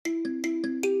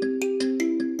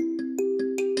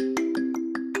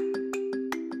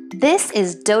This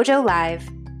is Dojo Live,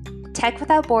 Tech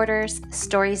Without Borders,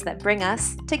 stories that bring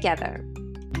us together.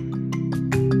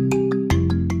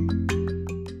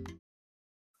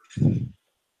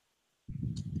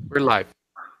 We're live.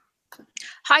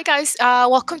 Hi guys,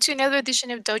 welcome to another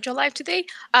edition of Dojo Live today.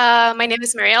 My name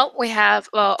is Marielle. We have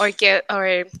our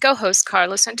co-host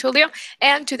Carlos Antulio,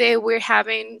 and today we're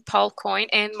having Paul Coyne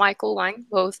and Michael Wang,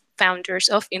 both founders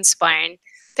of Inspiring.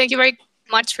 Thank you very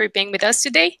much for being with us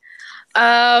today.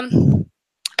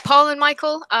 Paul and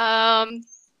Michael,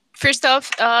 first off,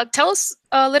 tell us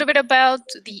a little bit about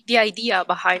the idea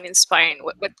behind Inspiring.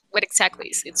 What exactly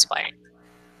is Inspiring?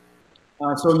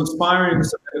 So Inspiring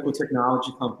is a medical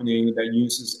technology company that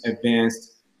uses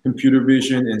advanced computer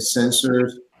vision and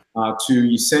sensors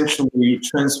to essentially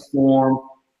transform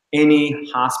any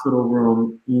hospital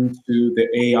room into the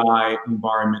AI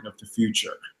environment of the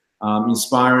future.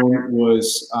 Inspiring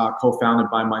was co-founded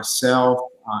by myself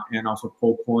and also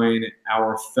Paul Coyne,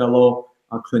 our fellow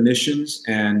clinicians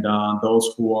and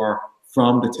those who are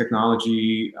from the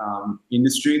technology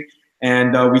industry.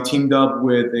 And we teamed up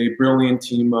with a brilliant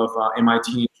team of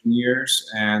MIT engineers.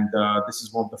 And this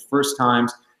is one of the first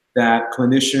times that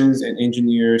clinicians and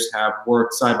engineers have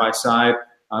worked side by side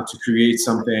to create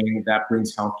something that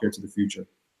brings healthcare to the future.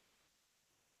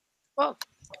 Well,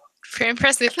 very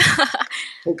impressive.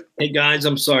 Hey guys,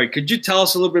 I'm sorry. Could you tell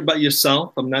us a little bit about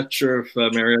yourself? I'm not sure if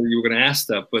Marielle, you were going to ask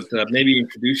that, but maybe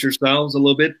introduce yourselves a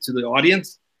little bit to the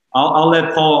audience. I'll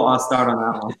let Paul start on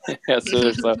that one. Yeah,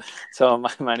 so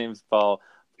my name's Paul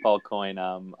Coyne.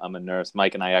 I'm a nurse.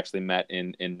 Mike and I actually met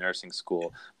in nursing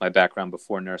school. My background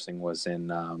before nursing was I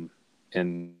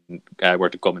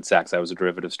worked at Goldman Sachs. I was a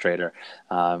derivatives trader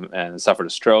and suffered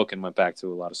a stroke and went back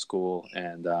to a lot of school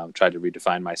and tried to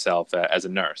redefine myself as a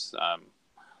nurse.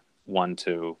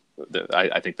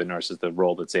 I think the nurse is the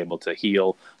role that's able to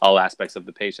heal all aspects of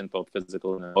the patient, both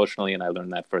physically and emotionally. And I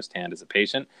learned that firsthand as a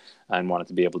patient and wanted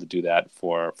to be able to do that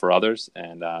for others.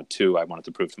 And two, I wanted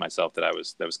to prove to myself that I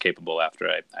was capable after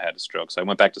I had a stroke. So I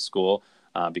went back to school,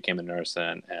 became a nurse,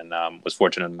 and was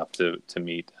fortunate enough to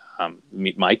meet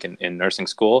Mike in nursing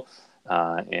school.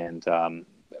 And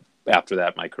after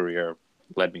that, my career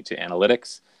led me to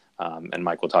analytics. And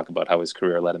Mike will talk about how his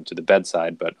career led him to the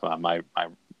bedside, but my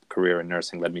career in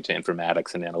nursing led me to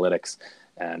informatics and analytics,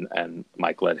 and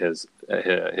Mike led his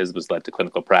was led to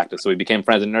clinical practice. So we became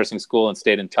friends in nursing school and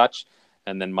stayed in touch.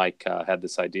 And then Mike had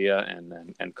this idea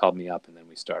and called me up, and then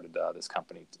we started this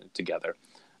company together,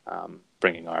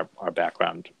 bringing our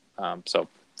background. So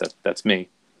that's me.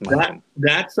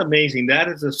 That's amazing. That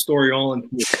is a story all in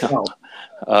itself.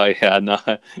 Oh yeah, no,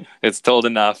 it's told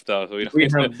enough though. We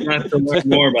have got to learn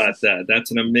more about that.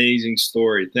 That's an amazing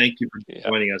story. Thank you for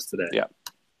joining us today. Yeah.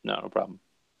 No problem.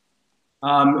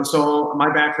 So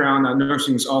my background,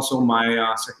 nursing is also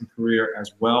my second career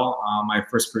as well. My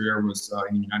first career was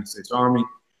in the United States Army,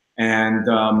 and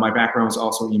my background is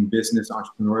also in business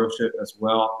entrepreneurship as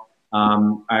well.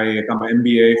 I got my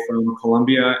MBA from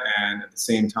Columbia, and at the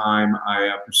same time,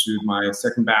 I pursued my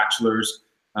second bachelor's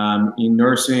in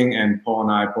nursing, and Paul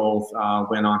and I both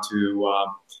went on to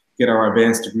get our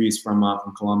advanced degrees from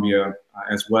Columbia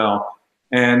as well.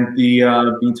 And the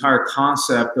entire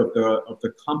concept of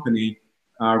the company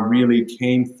really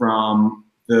came from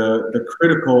the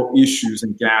critical issues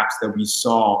and gaps that we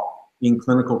saw in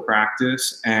clinical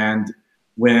practice. And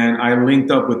when I linked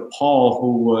up with Paul,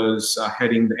 who was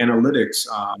heading the analytics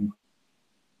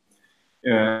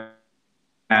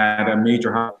at a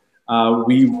major hospital,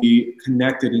 we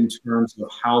connected in terms of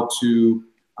how to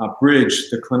bridge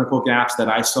the clinical gaps that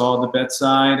I saw at the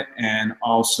bedside, and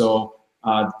also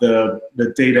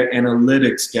the data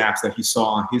analytics gaps that he saw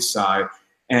on his side.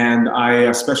 And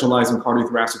I specialize in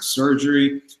cardiothoracic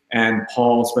surgery, and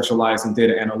Paul specialized in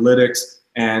data analytics.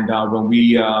 And when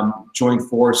we joined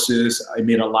forces, it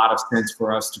made a lot of sense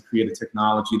for us to create a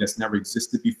technology that's never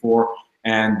existed before.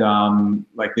 And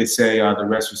like they say, the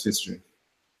rest was history.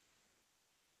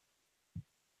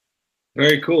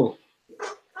 Very cool.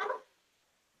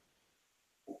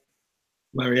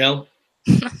 Marielle?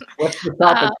 What's the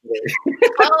topic today?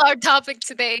 Well, our topic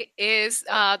today is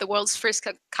the world's first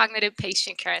cognitive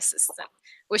patient care assistant,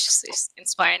 which is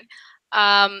Inspiring.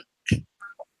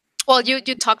 Well,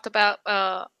 you talked about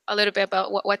a little bit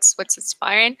about what's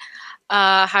Inspiring.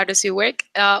 How does it work?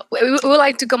 We would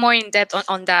like to go more in depth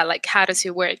on that, like how does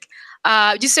it work?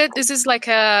 You said this is like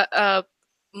a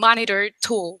monitor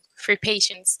tool for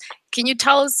patients. Can you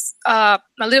tell us a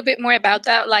little bit more about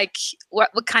that? Like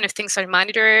what kind of things are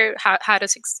monitored? How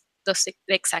does it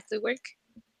exactly work?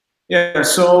 Yeah,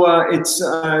 so it's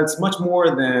much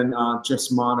more than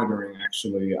just monitoring,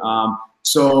 actually.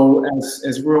 So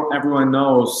everyone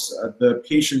knows, the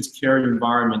patient's care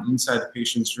environment inside the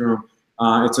patient's room,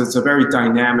 it's a very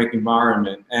dynamic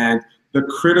environment. And the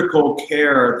critical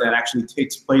care that actually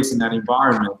takes place in that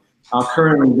environment,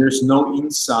 currently there's no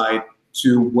insight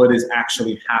to what is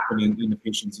actually happening in the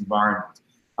patient's environment.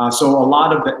 So a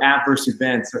lot of the adverse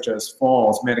events such as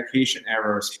falls, medication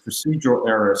errors, procedural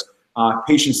errors,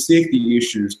 patient safety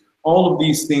issues, all of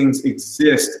these things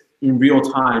exist in real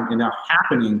time and are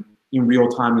happening in real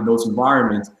time in those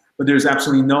environments. But there's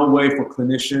absolutely no way for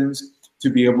clinicians to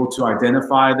be able to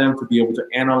identify them, to be able to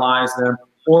analyze them,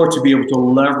 or to be able to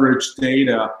leverage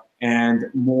data and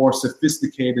more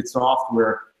sophisticated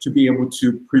software to be able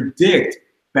to predict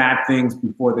bad things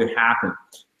before they happen.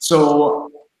 So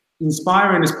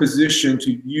Inspiron is positioned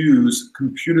to use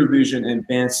computer vision and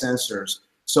advanced sensors.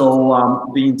 So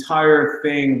the entire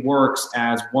thing works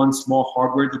as one small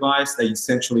hardware device that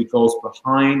essentially goes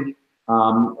behind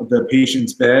the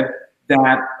patient's bed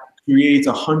that creates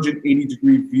a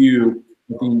 180-degree view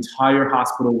of the entire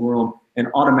hospital room and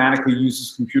automatically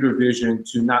uses computer vision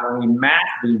to not only map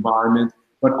the environment,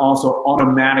 but also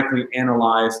automatically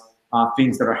analyze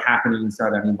things that are happening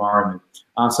inside that environment.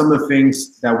 Some of the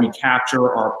things that we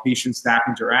capture are patient-staff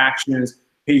interactions,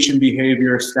 patient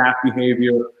behavior, staff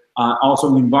behavior,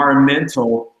 also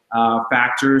environmental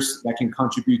factors that can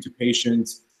contribute to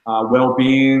patients'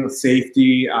 well-being,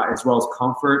 safety, as well as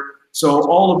comfort. So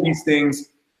all of these things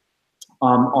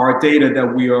are data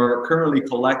that we are currently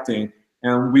collecting,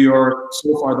 and we are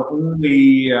so far the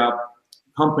only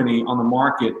company on the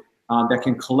market that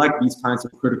can collect these kinds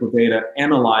of critical data,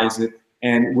 analyze it,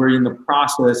 and we're in the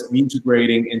process of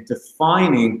integrating and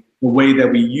defining the way that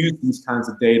we use these kinds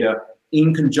of data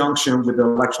in conjunction with the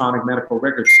electronic medical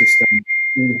record system,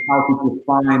 in how to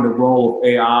define the role of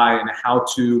AI and how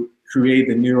to create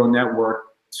the neural network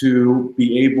to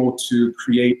be able to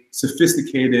create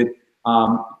sophisticated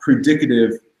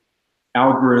predictive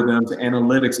algorithms,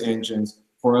 analytics engines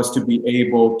for us to be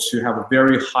able to have a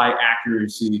very high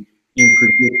accuracy in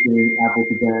predicting adverse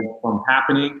events from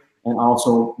happening, and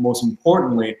also, most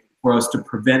importantly, for us to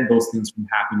prevent those things from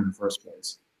happening in the first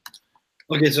place.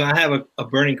 Okay, so I have a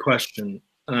burning question.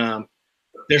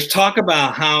 There's talk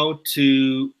about how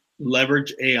to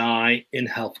leverage AI in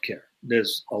healthcare.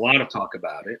 There's a lot of talk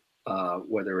about it,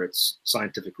 whether it's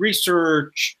scientific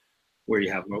research, where you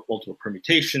have multiple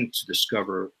permutations to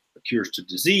discover cures to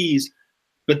disease.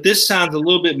 But this sounds a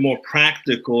little bit more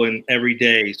practical in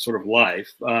everyday sort of life.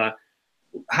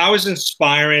 How is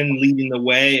Inspiron leading the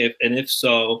way, and if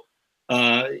so,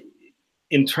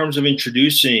 in terms of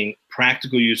introducing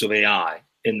practical use of AI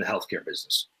in the healthcare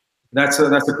business? That's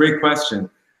a great question.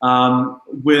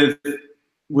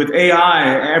 With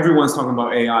AI, everyone's talking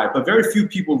about AI, but very few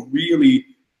people really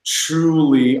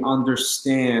truly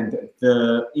understand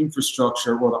the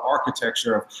infrastructure or the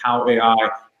architecture of how AI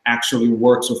actually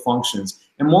works or functions.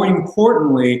 And more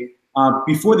importantly,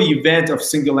 before the event of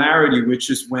singularity, which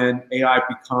is when AI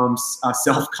becomes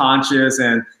self-conscious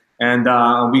and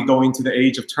we go into the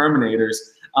age of Terminators,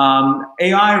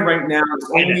 AI right now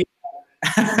is only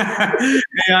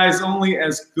AI is only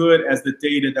as good as the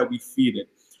data that we feed it.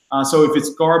 So if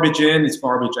it's garbage in, it's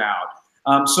garbage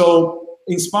out. So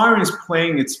Inspiron is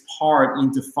playing its part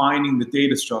in defining the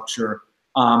data structure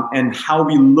and how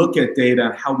we look at data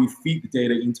and how we feed the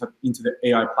data into the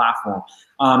AI platform.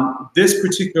 This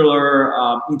particular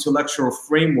intellectual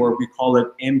framework, we call it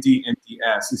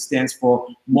MDMDS. It stands for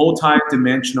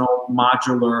Multi-Dimensional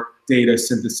Modular Data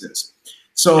Synthesis.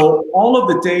 So all of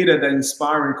the data that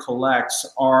Inspiron collects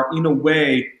are, in a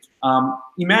way,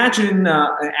 imagine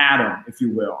an atom, if you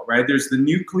will, right? There's the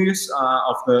nucleus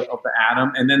of the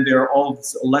atom, and then there are all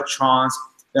these electrons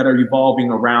that are revolving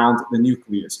around the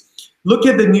nucleus. Look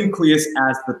at the nucleus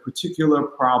as the particular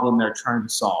problem they're trying to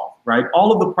solve, right?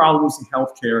 All of the problems in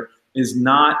healthcare does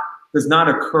not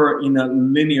occur in a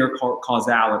linear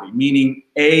causality, meaning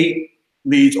A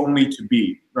leads only to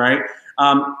B, right?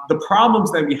 The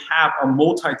problems that we have are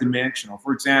multidimensional.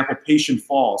 For example, patient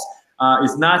falls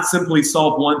is not simply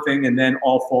solve one thing and then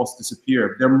all falls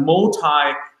disappear. There are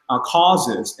multi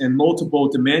causes and multiple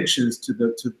dimensions to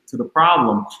the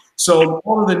problem. So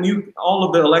all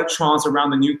of the electrons around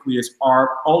the nucleus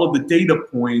are all of the data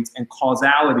points and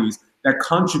causalities that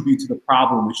contribute to the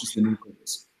problem, which is the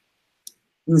nucleus.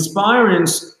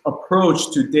 Inspiron's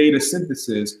approach to data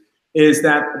synthesis is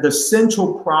that the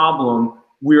central problem,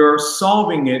 we are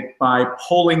solving it by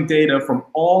pulling data from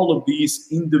all of these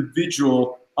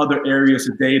individual other areas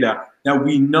of data that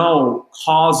we know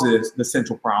causes the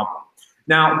central problem.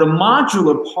 Now, the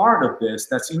modular part of this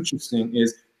that's interesting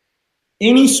is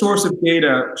any source of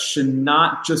data should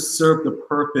not just serve the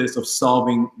purpose of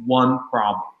solving one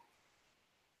problem.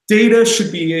 Data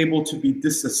should be able to be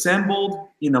disassembled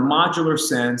in a modular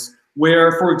sense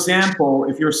where, for example,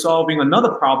 if you're solving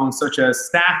another problem such as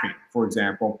staffing, for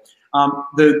example,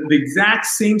 the exact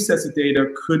same sets of data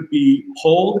could be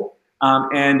pulled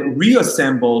and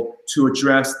reassembled to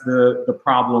address the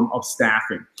problem of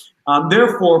staffing.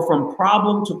 Therefore, from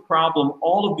problem to problem,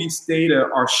 all of these data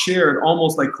are shared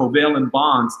almost like covalent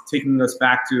bonds, taking us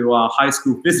back to high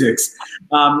school physics.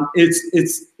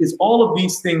 It's all of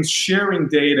these things sharing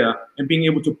data and being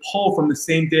able to pull from the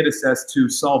same data sets to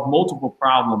solve multiple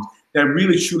problems that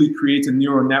really truly creates a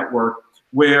neural network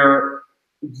where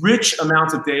rich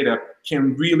amounts of data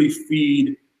can really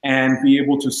feed and be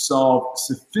able to solve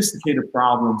sophisticated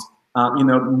problems in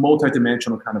a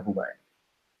multidimensional kind of a way.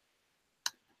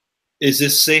 Is it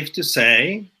safe to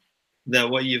say that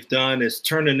what you've done is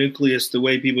turn a nucleus, the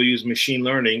way people use machine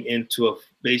learning, into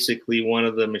basically one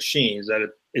of the machines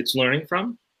that it's learning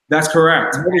from? That's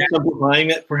correct. Maybe simplifying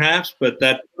it, perhaps, but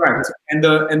that's correct. And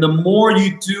the more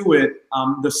you do it,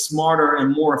 the smarter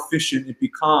and more efficient it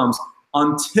becomes,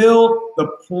 until the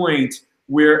point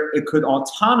where it could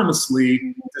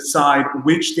autonomously decide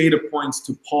which data points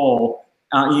to pull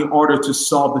in order to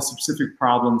solve the specific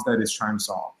problems that it's trying to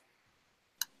solve.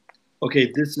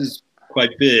 Okay, this is quite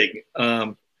big.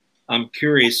 I'm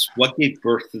curious, what gave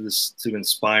birth to this, to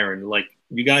Inspiron? Like,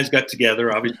 you guys got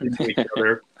together, obviously, knew each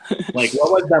other. Like,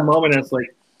 what was that moment? It's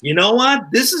like, you know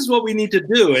what? This is what we need to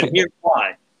do, and here's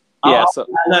why. Yeah, so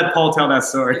I'll let Paul tell that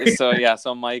story.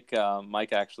 So Mike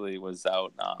actually was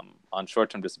out on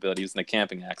short-term disability. He was in a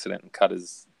camping accident and cut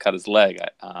his leg,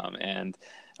 and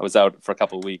I was out for a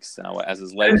couple of weeks as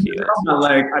his leg healed. My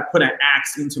leg, I put an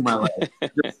axe into my leg.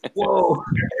 Whoa!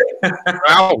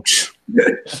 Ouch!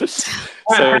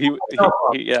 So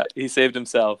he saved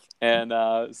himself, and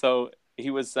so he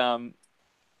was home,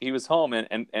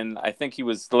 and I think he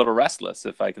was a little restless,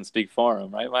 if I can speak for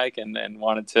him, right, Mike? And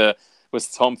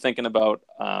was home thinking about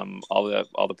all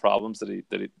the problems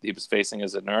that he was facing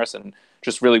as a nurse, and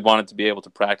just really wanted to be able to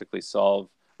practically solve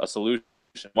a solution.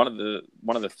 One of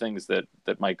the things that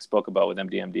Mike spoke about with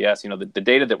MD-MDS, the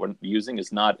data that we're using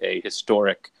is not a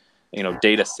historic,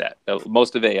 data set.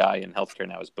 Most of AI in healthcare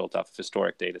now is built off of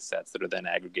historic data sets that are then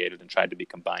aggregated and tried to be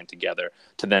combined together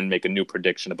to then make a new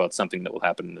prediction about something that will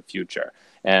happen in the future.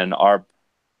 And our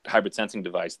hybrid sensing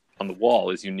device on the wall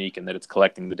is unique in that it's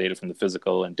collecting the data from the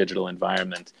physical and digital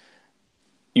environment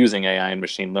using AI and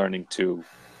machine learning to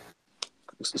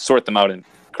sort them out and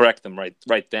correct them right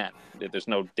then. There's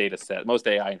no data set. Most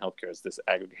AI in healthcare is this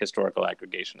historical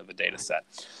aggregation of the data set.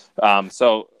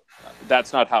 So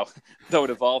that's not how, though it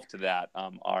evolved to that.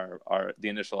 The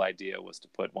initial idea was to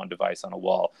put one device on a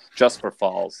wall just for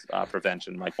falls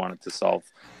prevention. Mike wanted to solve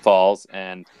falls,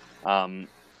 and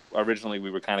originally we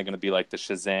were kind of going to be like the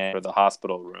Shazam or the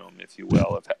hospital room, if you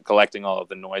will, of collecting all of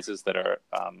the noises that are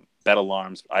bed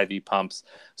alarms, IV pumps,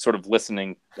 sort of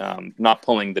listening, not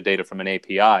pulling the data from an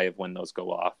API of when those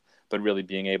go off, but really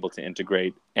being able to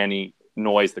integrate any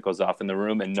noise that goes off in the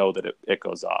room and know that it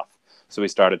goes off. So we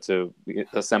started to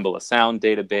assemble a sound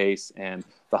database, and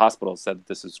the hospital said,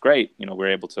 this is great.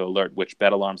 We're able to alert which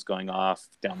bed alarm's going off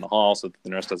down the hall so that the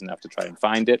nurse doesn't have to try and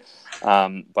find it.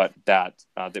 But that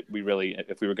we really,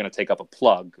 if we were going to take up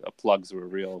plugs were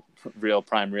real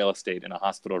prime real estate in a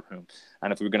hospital room.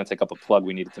 And if we were going to take up a plug,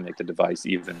 we needed to make the device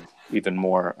even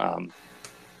more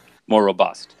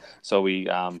robust. So we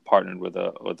partnered with we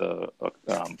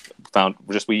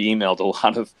emailed a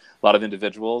lot of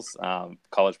individuals,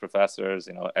 college professors,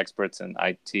 experts in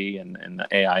IT and the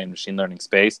AI and machine learning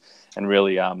space, and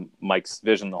really Mike's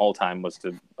vision the whole time was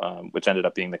to, which ended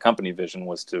up being the company vision,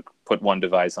 was to put one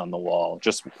device on the wall,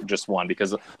 just one,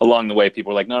 because along the way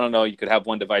people were like, no, you could have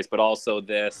one device, but also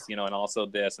this, and also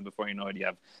this, and before you know it, you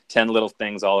have 10 little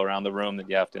things all around the room that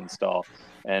you have to install.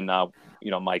 And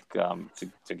Mike,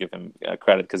 to give him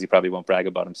credit, because he probably won't brag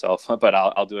about himself, but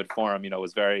I'll do it for him,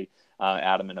 was very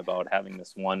adamant about having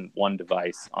this one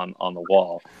device on the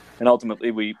wall. And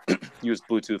ultimately we used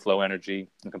Bluetooth Low Energy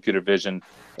and computer vision,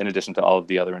 in addition to all of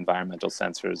the other environmental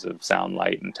sensors of sound,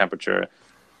 light, and temperature,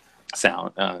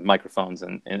 sound, microphones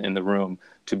in the room,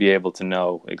 to be able to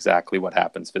know exactly what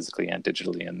happens physically and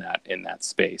digitally in that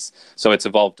space. So it's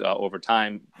evolved over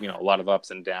time, a lot of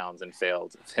ups and downs and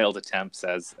failed attempts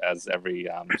as every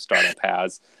startup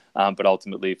has, but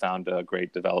ultimately found a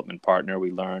great development partner.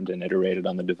 We learned and iterated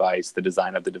on the device. The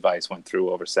design of the device went through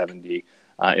over 70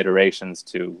 iterations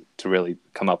to really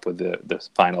come up with the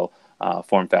final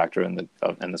form factor and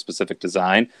the specific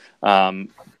design.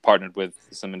 Partnered with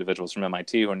some individuals from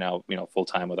MIT who are now full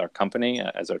time with our company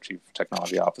as our chief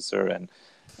technology officer,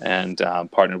 and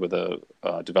partnered with a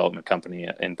development company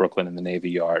in Brooklyn in the Navy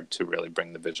Yard to really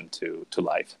bring the vision to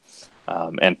life.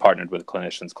 And partnered with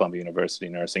clinicians, Columbia University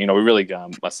Nursing. We really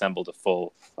assembled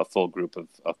a full group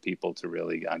of people to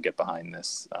really get behind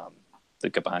this, to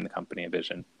get behind the company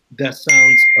vision. That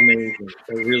sounds amazing.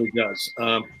 It really does.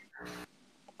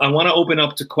 I want to open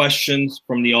up to questions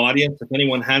from the audience. If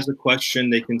anyone has a question,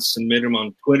 they can submit them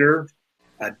on Twitter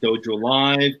at Dojo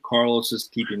Live. Carlos is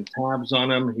keeping tabs on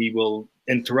them. He will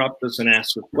interrupt us and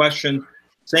ask a question.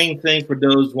 Same thing for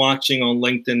those watching on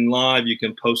LinkedIn Live. You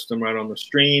can post them right on the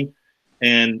stream,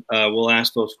 and we'll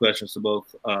ask those questions to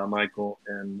both Michael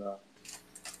and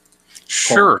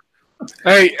Sure.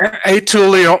 Hey,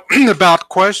 Tulio, about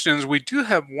questions, we do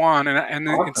have one, and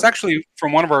it's actually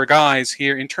from one of our guys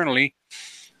here internally.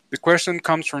 The question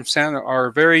comes from Sandra,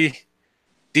 our very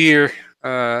dear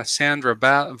Sandra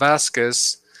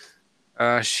Vasquez.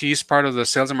 She's part of the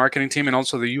sales and marketing team and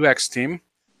also the UX team.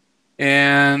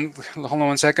 And hold on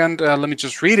one second. Let me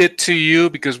just read it to you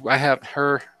because I have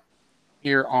her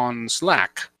here on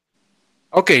Slack.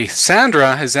 Okay,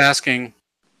 Sandra is asking,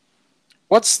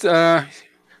 what's the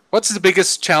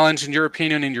biggest challenge, in your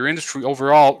opinion, in your industry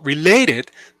overall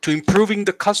related to improving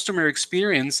the customer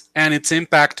experience and its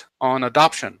impact on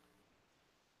adoption?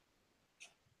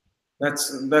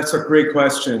 That's a great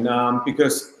question,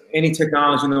 because any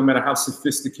technology, no matter how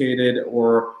sophisticated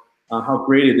or how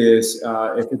great it is,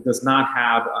 if it does not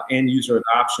have end user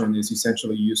adoption, is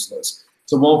essentially useless.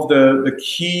 So one of the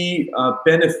key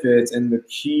benefits and the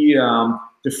key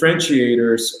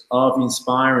differentiators of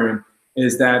Inspiron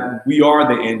is that we are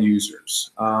the end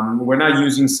users. We're not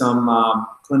using some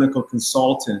clinical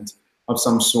consultant of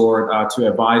some sort to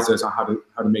advise us on how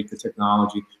to make the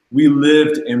technology. We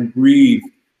lived and breathed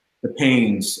the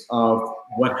pains of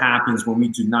what happens when we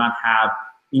do not have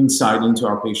insight into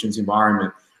our patient's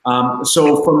environment.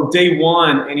 So from day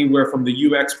one, anywhere from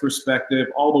the UX perspective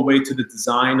all the way to the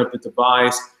design of the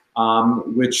device,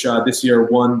 which this year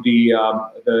won the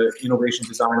Innovation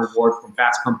Design Award from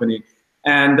Fast Company.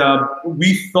 And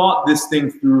we thought this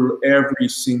thing through every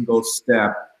single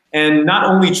step, and not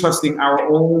only trusting our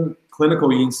own clinical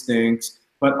instincts,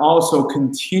 but also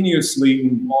continuously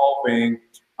involving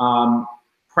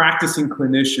practicing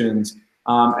clinicians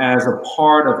as a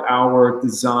part of our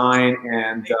design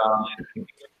and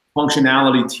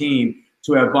functionality team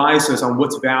to advise us on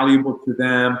what's valuable to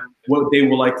them, what they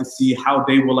would like to see, how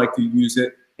they would like to use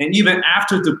it. And even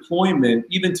after deployment,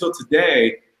 even till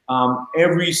today,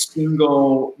 every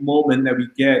single moment that we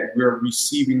get, we're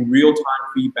receiving real-time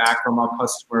feedback from our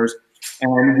customers,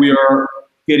 and we are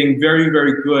getting very,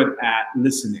 very good at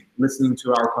listening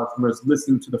to our customers,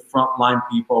 listening to the frontline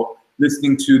people,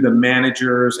 listening to the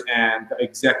managers and the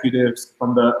executives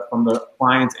from the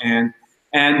client's end,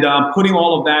 and putting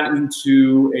all of that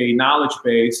into a knowledge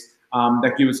base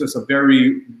that gives us a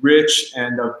very rich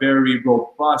and a very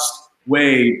robust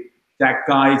way that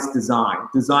guides design.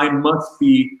 Design must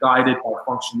be guided by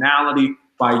functionality,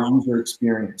 by user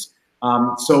experience.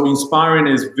 So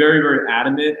Inspiron is very, very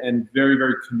adamant and very,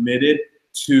 very committed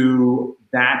to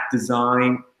that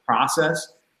design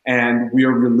process. And we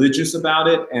are religious about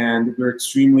it, and we're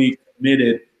extremely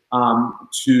committed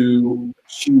to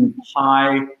achieve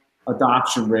high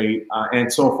adoption rate.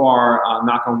 And so far,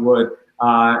 knock on wood,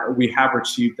 we have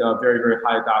achieved very, very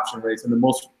high adoption rates. And the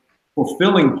most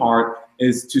fulfilling part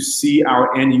is to see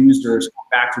our end users come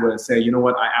back to us and say, you know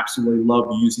what, I absolutely love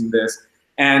using this.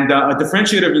 And a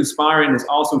differentiator of Inspiron is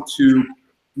also to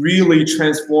really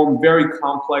transform very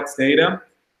complex data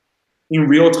in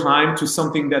real time to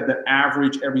something that the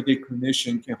average everyday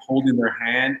clinician can hold in their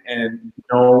hand and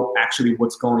know actually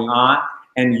what's going on,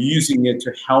 and using it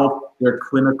to help their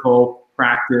clinical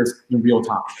practice in real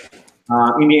time.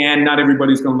 In the end, not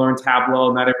everybody's going to learn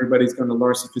Tableau, not everybody's going to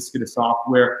learn sophisticated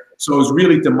software. So it's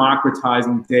really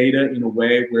democratizing data in a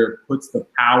way where it puts the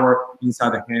power inside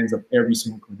the hands of every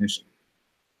single clinician.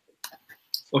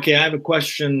 Okay, I have a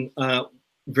question.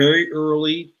 Very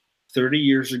early, 30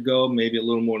 years ago, maybe a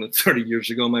little more than 30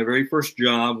 years ago, my very first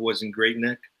job was in Great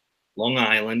Neck, Long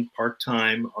Island,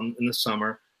 part-time in the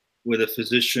summer with a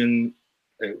physician,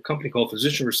 a company called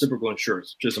Physician Reciprocal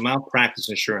Insurance, which is a malpractice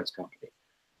insurance company.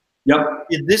 Yep.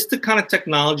 Is this the kind of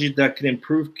technology that can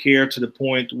improve care to the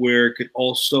point where it could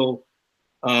also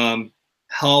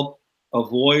help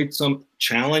avoid some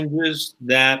challenges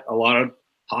that a lot of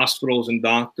hospitals and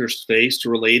doctors face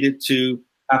related to,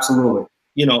 Absolutely,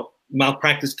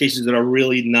 malpractice cases that are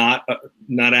really not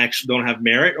actually don't have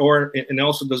merit, and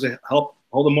also does it help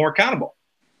hold them more accountable?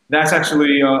 That's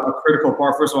actually a critical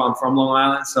part. First of all, I'm from Long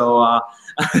Island, so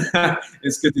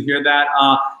it's good to hear that.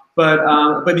 But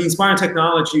the Inspiring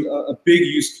technology, a big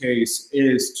use case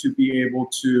is to be able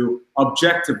to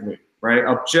objectively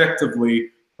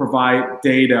provide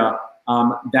data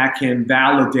that can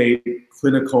validate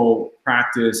clinical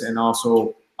practice and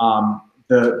also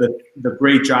the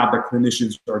great job that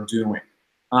clinicians are doing.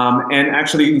 And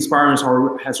actually, Inspiring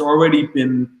has already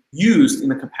been used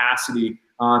in a capacity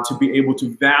to be able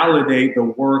to validate the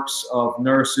works of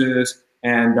nurses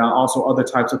and also other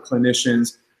types of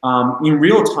clinicians in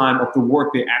real time of the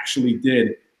work they actually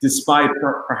did, despite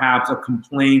perhaps a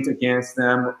complaint against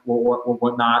them or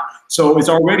whatnot. So it's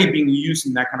already being used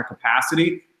in that kind of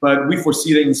capacity, but we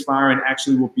foresee that Inspiring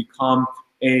actually will become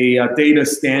a data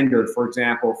standard, for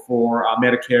example, for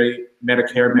Medicare,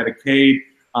 Medicaid,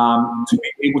 to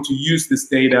be able to use this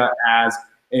data as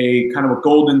a kind of a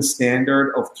golden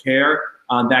standard of care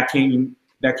that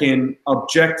can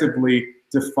objectively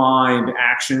define the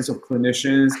actions of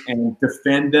clinicians and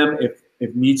defend them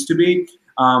if needs to be,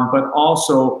 but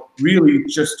also really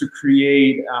just to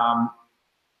create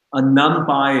a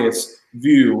non-biased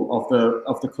view of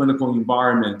the clinical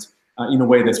environment in a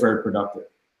way that's very productive.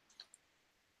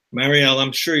 Marielle,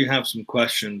 I'm sure you have some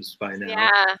questions by now.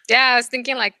 Yeah. I was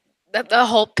thinking like the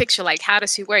whole picture, like how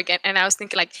does it work? And I was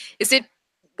thinking like, is it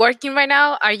working right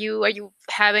now? Are you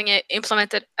having it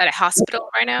implemented at a hospital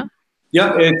right now?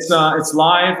 Yeah, it's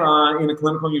live in a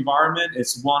clinical environment.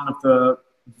 It's one of the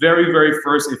very, very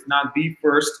first, if not the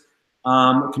first,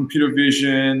 computer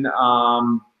vision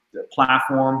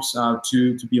platforms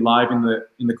to be live in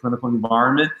the clinical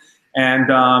environment.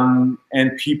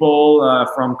 And people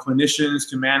from clinicians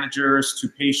to managers to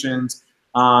patients,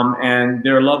 and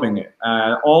they're loving it.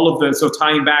 So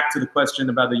tying back to the question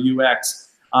about the UX,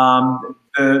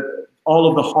 all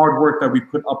of the hard work that we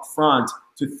put up front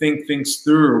to think things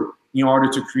through in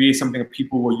order to create something that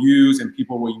people will use and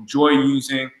people will enjoy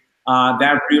using,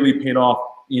 that really paid off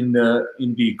in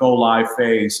the go live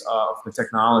phase of the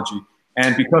technology.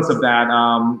 And because of that,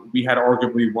 we had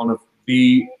arguably one of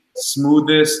the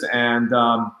smoothest and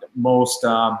most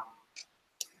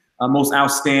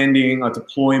outstanding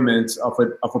deployments of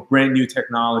a brand new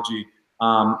technology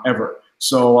ever.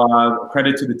 So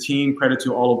credit to the team, credit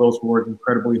to all of those who worked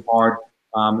incredibly hard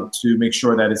to make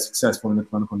sure that it's successful in the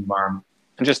clinical environment.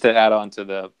 And just to add on to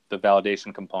the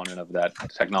validation component of that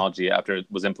technology, after it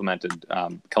was implemented,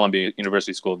 Columbia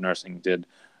University School of Nursing did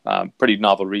pretty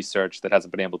novel research that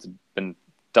hasn't been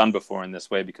done before in this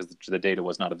way because the data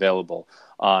was not available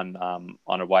on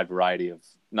a wide variety of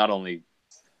not only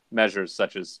measures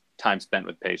such as time spent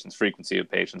with patients, frequency of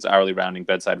patients, hourly rounding,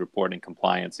 bedside reporting,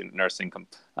 compliance, and nursing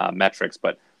metrics,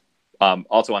 but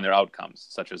also on their outcomes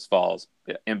such as falls,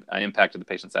 impact of the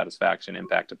patient satisfaction,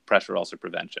 impact of pressure ulcer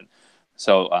prevention.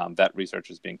 So that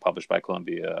research is being published by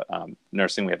Columbia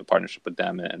Nursing. We have a partnership with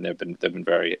them, and they've been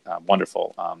very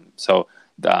wonderful. So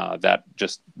that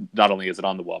just not only is it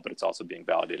on the wall, but it's also being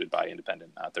validated by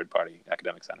independent third-party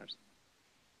academic centers.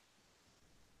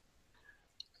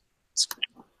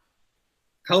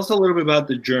 Tell us a little bit about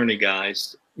the journey,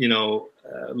 guys. You know,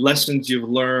 lessons you've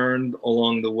learned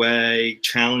along the way,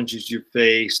 challenges you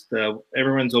faced.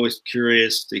 Everyone's always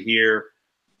curious to hear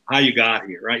how you got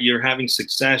here, right? You're having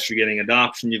success, you're getting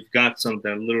adoption, you've got something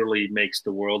that literally makes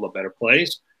the world a better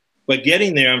place. But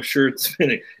getting there, I'm sure it's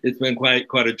been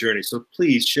quite a journey. So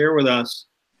please share with us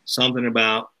something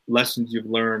about lessons you've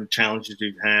learned, challenges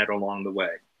you've had along the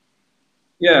way.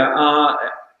 Yeah,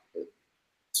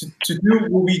 to do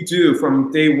what we do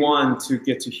from day one to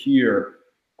get to here,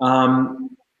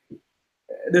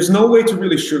 there's no way to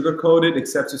really sugarcoat it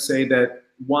except to say that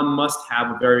one must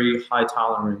have a very high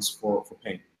tolerance for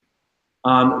pain.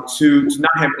 To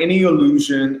not have any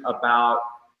illusion about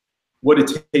what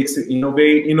it takes to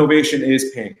innovate. Innovation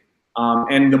is pain.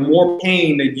 And the more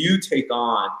pain that you take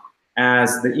on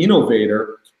as the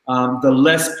innovator, the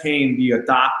less pain the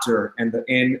adopter and the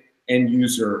end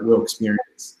user will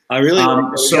experience. I really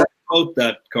so quote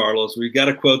that, Carlos. We got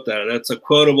to quote that. That's a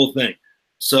quotable thing.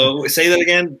 So say that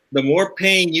again. The more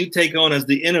pain you take on as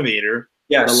the innovator,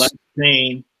 yes, the less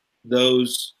pain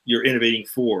those you're innovating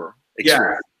for Yeah,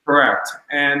 experience. correct.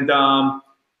 And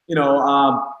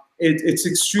it's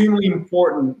extremely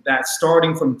important that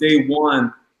starting from day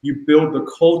one, you build the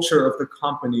culture of the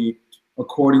company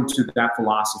according to that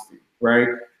philosophy, right?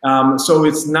 So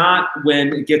it's not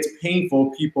when it gets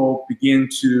painful, people begin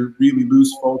to really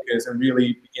lose focus and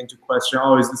really begin to question,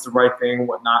 oh, is this the right thing and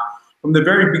whatnot. From the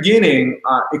very beginning,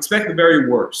 expect the very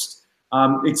worst.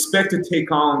 Expect to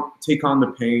take on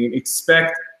the pain.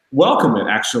 Welcome it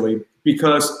actually,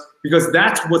 because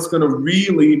that's what's going to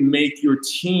really make your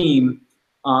team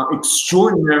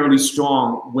extraordinarily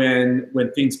strong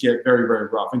when things get very, very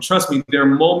rough. And trust me, there are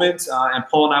moments, and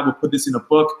Paul and I will put this in a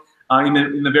book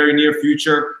in the very near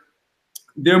future.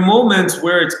 There are moments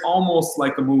where it's almost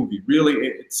like a movie. Really,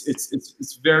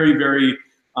 it's very, very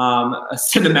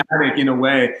cinematic in a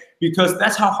way, because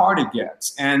that's how hard it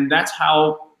gets, and that's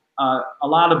how a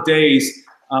lot of days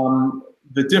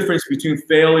the difference between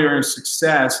failure and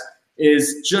success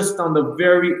is just on the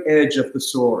very edge of the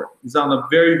sword. It's on the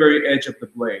very, very edge of the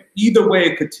blade. Either way,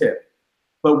 it could tip.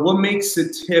 But what makes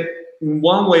it tip in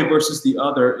one way versus the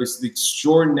other is the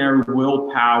extraordinary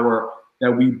willpower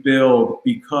that we build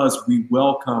because we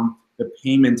welcome the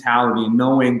pain mentality,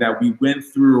 knowing that we went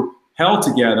through hell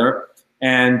together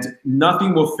and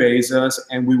nothing will faze us,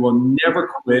 and we will never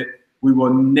quit. We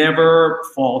will never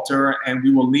falter, and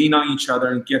we will lean on each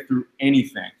other and get through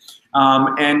anything.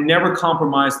 And never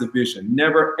compromise the vision.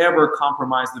 Never, ever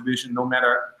compromise the vision, no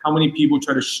matter how many people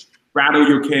try to rattle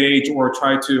your cage or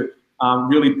try to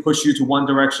really push you to one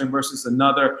direction versus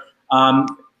another.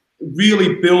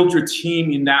 Really build your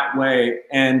team in that way,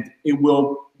 and it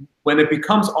will, when it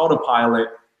becomes autopilot,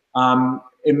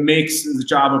 it makes the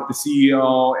job of the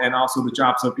CEO and also the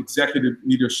jobs of executive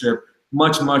leadership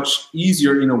much, much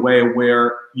easier in a way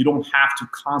where you don't have to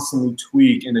constantly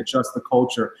tweak and adjust the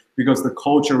culture, because the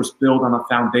culture was built on a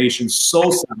foundation so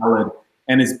solid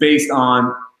and is based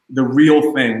on the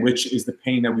real thing, which is the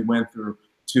pain that we went through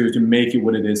to make it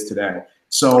what it is today.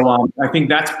 So I think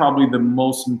that's probably the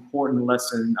most important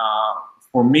lesson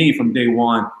for me from day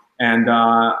one. And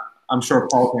I'm sure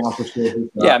Paul can also share his.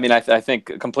 Yeah, I mean, I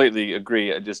think completely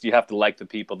agree. Just you have to like the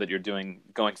people that you're going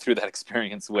through that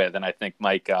experience with, and I think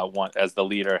Mike, as the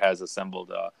leader, has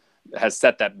assembled, has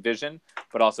set that vision.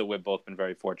 But also, we've both been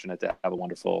very fortunate to have a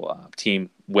wonderful team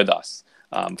with us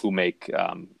who make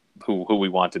who we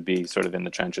want to be sort of in the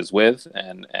trenches with,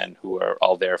 and who are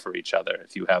all there for each other.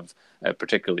 If you have,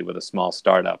 particularly with a small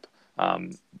startup,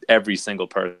 every single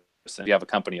person. If you have a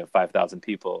company of 5,000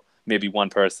 people, maybe one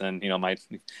person, might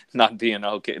not be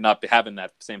not having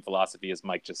that same philosophy as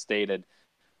Mike just stated.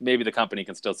 Maybe the company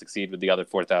can still succeed with the other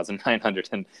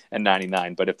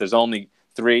 4,999. But if there's only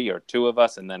 3 or 2 of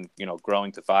us, and then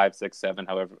growing to 5, 6, 7,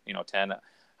 however 10,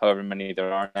 however many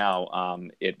there are now,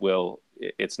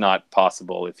 it's not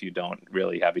possible if you don't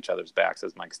really have each other's backs,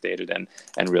 as Mike stated, and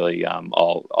really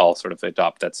all sort of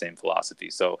adopt that same philosophy.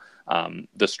 So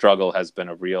the struggle has been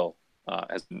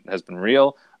has been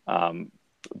real,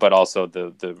 but also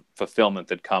the fulfillment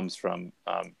that comes from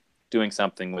doing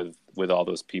something with all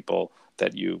those people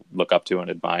that you look up to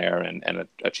and admire, and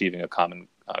achieving a common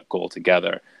goal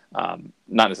together.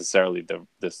 Not necessarily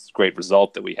this great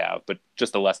result that we have, but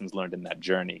just the lessons learned in that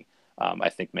journey, I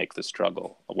think make the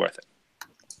struggle worth it.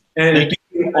 And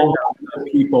all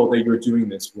the people that you're doing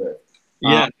this with.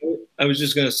 Yeah, I was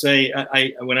just going to say,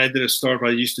 when I did a startup,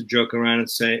 I used to joke around and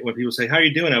say, when people say, how are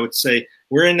you doing? I would say,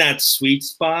 we're in that sweet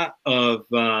spot of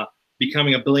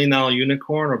becoming $1 billion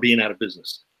unicorn or being out of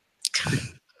business.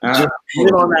 Just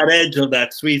live on that edge of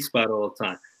that sweet spot all the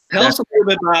time. Tell us a little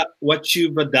bit about what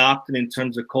you've adopted in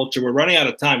terms of culture. We're running out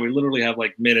of time. We literally have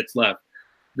like minutes left.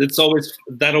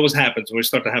 That always happens when we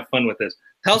start to have fun with this.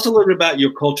 Tell us a little bit about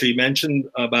your culture. You mentioned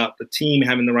about the team,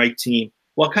 having the right team.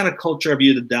 What kind of culture have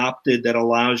you adopted that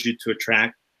allows you to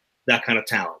attract that kind of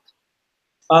talent?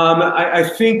 I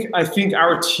think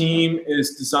our team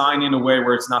is designed in a way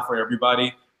where it's not for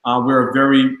everybody. We're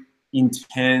very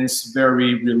intense,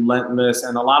 very relentless,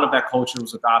 and a lot of that culture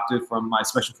was adopted from my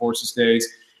Special Forces days.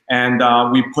 And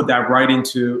we put that right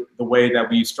into the way that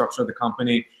we structure the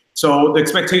company. So the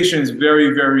expectation is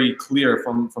very, very clear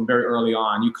from very early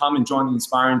on. You come and join the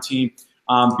Inspiring team,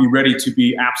 be ready to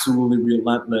be absolutely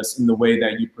relentless in the way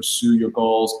that you pursue your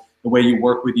goals, the way you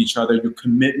work with each other, your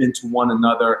commitment to one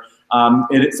another.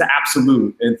 It's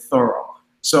absolute and thorough.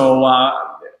 So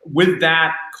with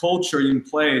that culture in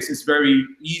place, it's very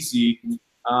easy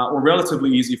or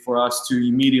relatively easy for us to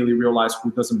immediately realize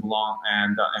who doesn't belong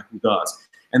and who does.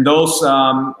 And those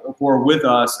who are with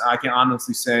us, I can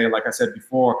honestly say, like I said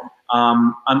before,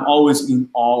 I'm always in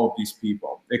awe of these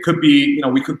people. It could be,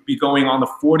 we could be going on the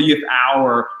 40th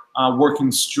hour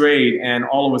working straight, and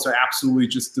all of us are absolutely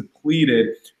just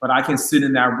depleted. But I can sit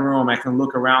in that room, I can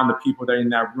look around the people that are in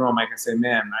that room, I can say,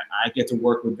 man, I get to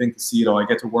work with Vin Casito, I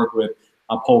get to work with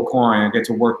Paul Coyne, I get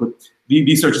to work with,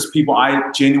 these are just people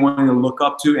I genuinely look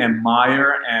up to,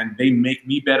 admire, and they make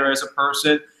me better as a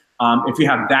person. If you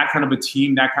have that kind of a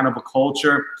team, that kind of a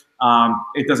culture,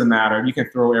 it doesn't matter. You can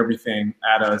throw everything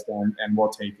at us and we'll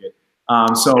take it.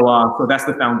 So that's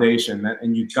the foundation,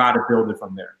 and you got to build it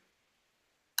from there.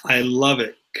 I love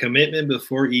it. Commitment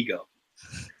before ego.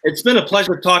 It's been a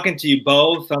pleasure talking to you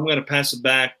both. I'm going to pass it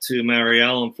back to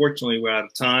Marielle. Unfortunately, we're out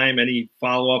of time. Any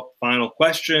follow-up final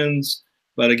questions?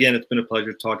 But again, it's been a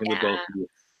pleasure talking with both of you.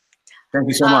 Thank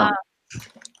you so much.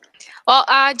 Well,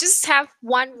 I just have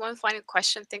one final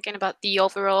question, thinking about the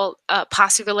overall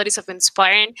possibilities of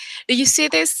Inspiring. Do you see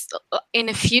this in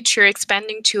the future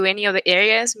expanding to any other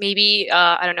areas? Maybe,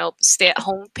 I don't know,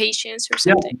 stay-at-home patients or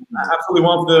something? Yeah, absolutely.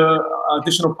 One of the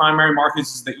additional primary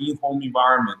markets is the in-home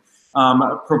environment.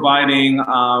 Providing,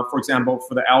 for example,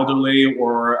 for the elderly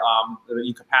or the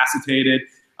incapacitated,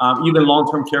 even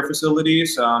long-term care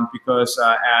facilities, because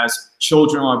as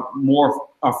children are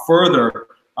further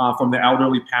from the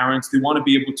elderly parents, they want to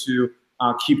be able to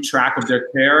keep track of their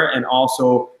care, and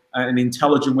also an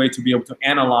intelligent way to be able to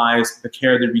analyze the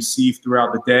care they receive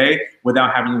throughout the day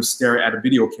without having to stare at a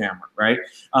video camera, right?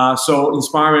 So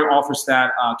Inspiring offers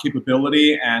that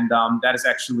capability, and that is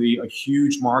actually a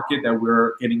huge market that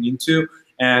we're getting into.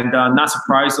 And not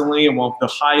surprisingly, one of the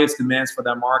highest demands for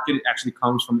that market actually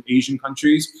comes from Asian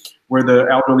countries, where the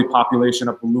elderly population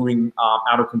are ballooning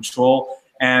out of control.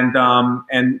 And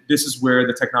this is where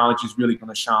the technology is really going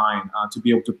to shine, to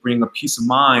be able to bring a peace of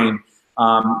mind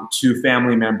to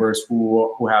family members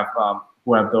who have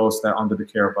those that are under the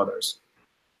care of others.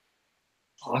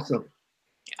 Awesome.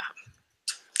 Yeah,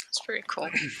 it's pretty cool.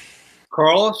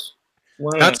 Carlos,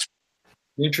 want to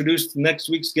introduce next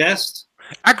week's guest?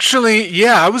 Actually,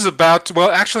 yeah, I was about to. Well,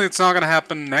 actually, it's not going to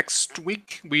happen next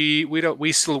week.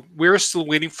 We're still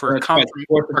waiting for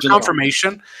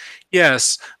confirmation.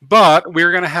 Yes, but we're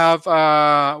going to have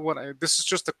this is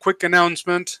just a quick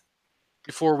announcement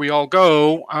before we all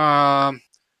go.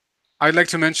 I'd like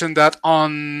to mention that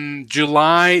on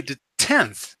July the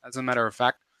 10th, as a matter of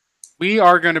fact, we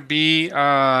are going to be.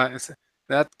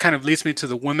 That kind of leads me to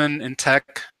the Women in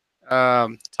Tech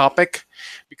topic,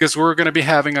 because we're going to be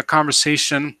having a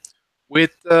conversation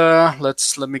with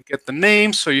let me get the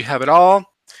name so you have it all,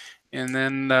 and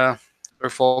then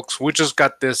folks, we just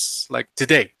got this like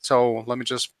today, so let me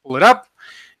just pull it up.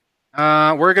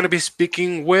 We're going to be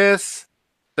speaking with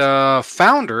the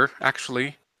founder,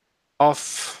 actually,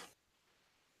 of,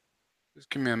 just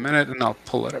give me a minute and I'll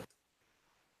pull it up.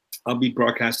 I'll be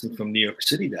broadcasting from New York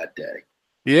City that day.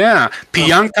 Yeah,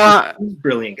 Bianca.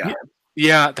 Brilliant guy.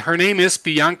 Yeah, her name is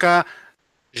Bianca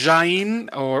Jain,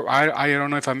 or I don't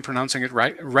know if I'm pronouncing it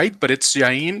right, but it's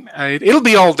Jain. It'll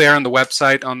be all there on the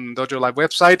website, on Dojo Live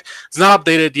website. It's not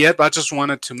updated yet, but I just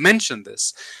wanted to mention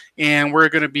this. And we're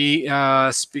going to be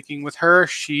speaking with her.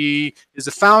 She is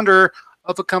the founder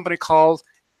of a company called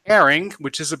Airing,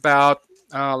 which is about,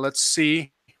 let's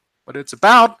see what it's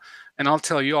about, and I'll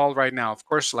tell you all right now. Of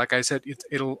course, like I said,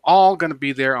 it'll all going to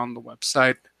be there on the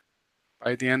website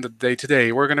by the end of the day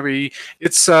today. We're going to be,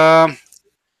 it's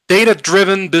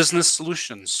data-driven business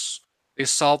solutions. They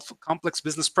solve complex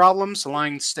business problems,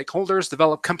 align stakeholders,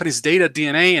 develop companies' data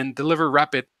DNA, and deliver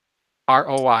rapid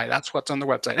ROI. That's what's on the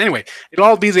website. Anyway, it'll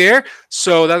all be there.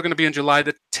 So that's going to be on July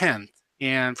the 10th.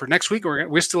 And for next week,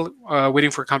 we're still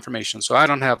waiting for confirmation. So I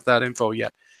don't have that info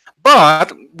yet.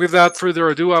 But without further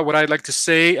ado, what I'd like to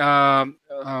say, Paul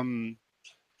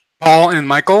and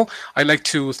Michael, I'd like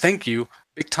to thank you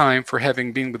big time for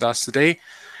having been with us today.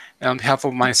 On behalf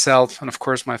of myself and, of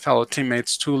course, my fellow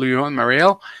teammates, Tulio and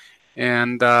Marielle.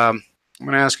 And I'm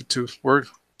going to ask you to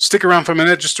stick around for a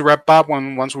minute just to wrap up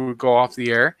once we go off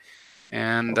the air.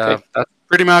 And okay. That's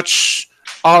pretty much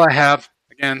all I have.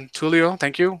 Again, Tulio,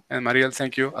 thank you. And Marielle,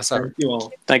 thank you. Asar. Thank you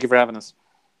all. Thank you for having us.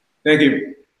 Thank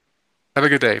you. Have a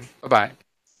good day. Bye-bye.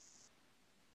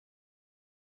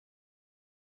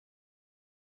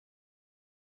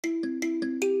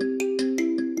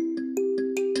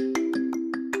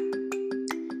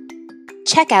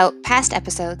 Check out past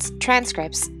episodes,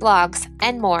 transcripts, blogs,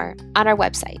 and more on our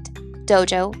website,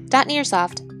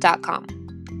 dojo.nearsoft.com.